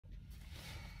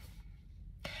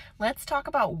Let's talk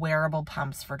about wearable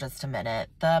pumps for just a minute.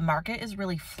 The market is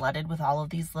really flooded with all of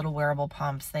these little wearable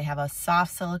pumps. They have a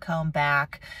soft silicone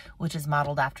back, which is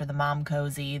modeled after the Mom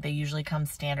Cozy. They usually come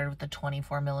standard with a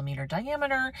 24mm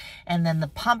diameter, and then the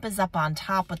pump is up on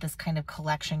top with this kind of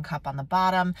collection cup on the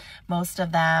bottom. Most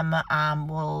of them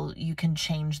you can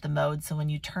change the mode, so when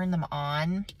you turn them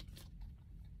on,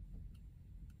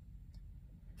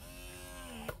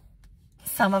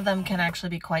 some of them can actually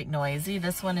be quite noisy.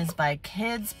 This one is by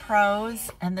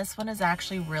Kidzpros, and this one is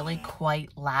actually really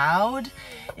quite loud.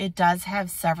 It does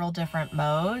have several different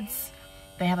modes.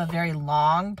 They have a very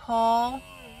long pull,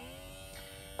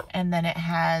 and then it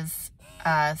has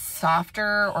a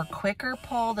softer or quicker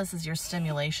pull. This is your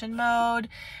stimulation mode,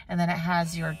 and then it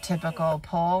has your typical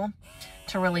pull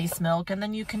to release milk, and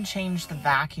then you can change the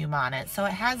vacuum on it. So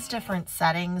it has different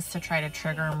settings to try to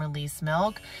trigger and release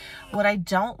milk. What I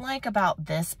don't like about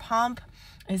this pump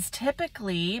is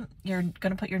typically you're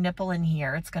going to put your nipple in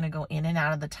here. It's going to go in and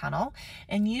out of the tunnel.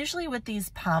 And usually with these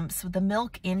pumps, the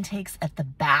milk intake's at the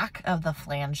back of the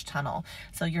flange tunnel.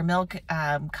 So your milk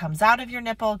comes out of your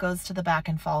nipple, goes to the back,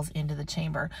 and falls into the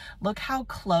chamber. Look how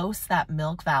close that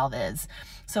milk valve is.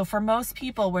 So for most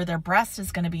people where their breast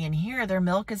is going to be in here, their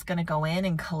milk is going to go in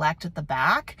and collect at the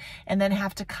back and then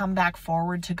have to come back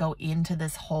forward to go into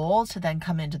this hole to then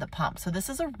come into the pump. So this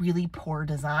is a really poor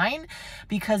design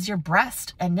because your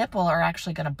breast and nipple are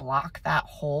actually going to block that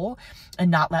hole and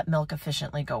not let milk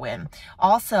efficiently go in.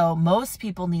 Also, most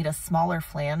people need a smaller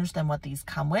flange than what these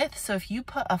come with. So if you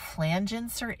put a flange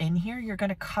insert in here, you're going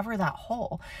to cover that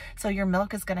hole. So your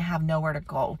milk is going to have nowhere to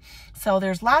go. So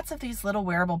there's lots of these little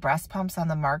wearable breast pumps on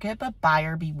the market, but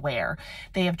buyer beware.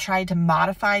 They have tried to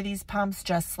modify these pumps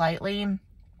just slightly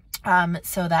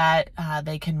so that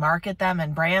they can market them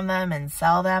and brand them and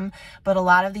sell them. But a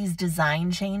lot of these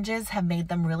design changes have made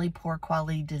them really poor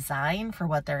quality design for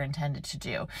what they're intended to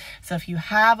do. So if you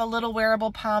have a little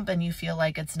wearable pump and you feel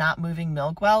like it's not moving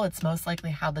milk well, it's most likely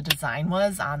how the design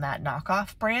was on that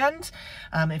knockoff brand.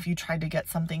 If you tried to get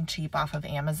something cheap off of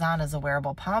Amazon as a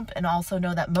wearable pump, and also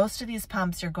know that most of these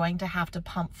pumps you're going to have to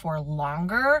pump for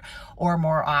longer or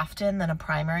more often than a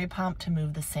primary pump to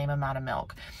move the same amount of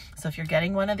milk. So if you're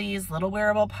getting one of these little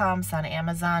wearable pumps on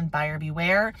Amazon, buyer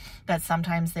beware that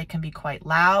sometimes they can be quite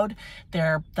loud.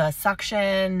 The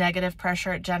suction, negative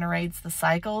pressure it generates, the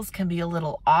cycles can be a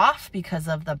little off because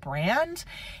of the brand,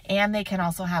 and they can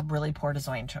also have really poor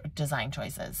design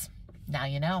choices. Now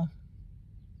you know.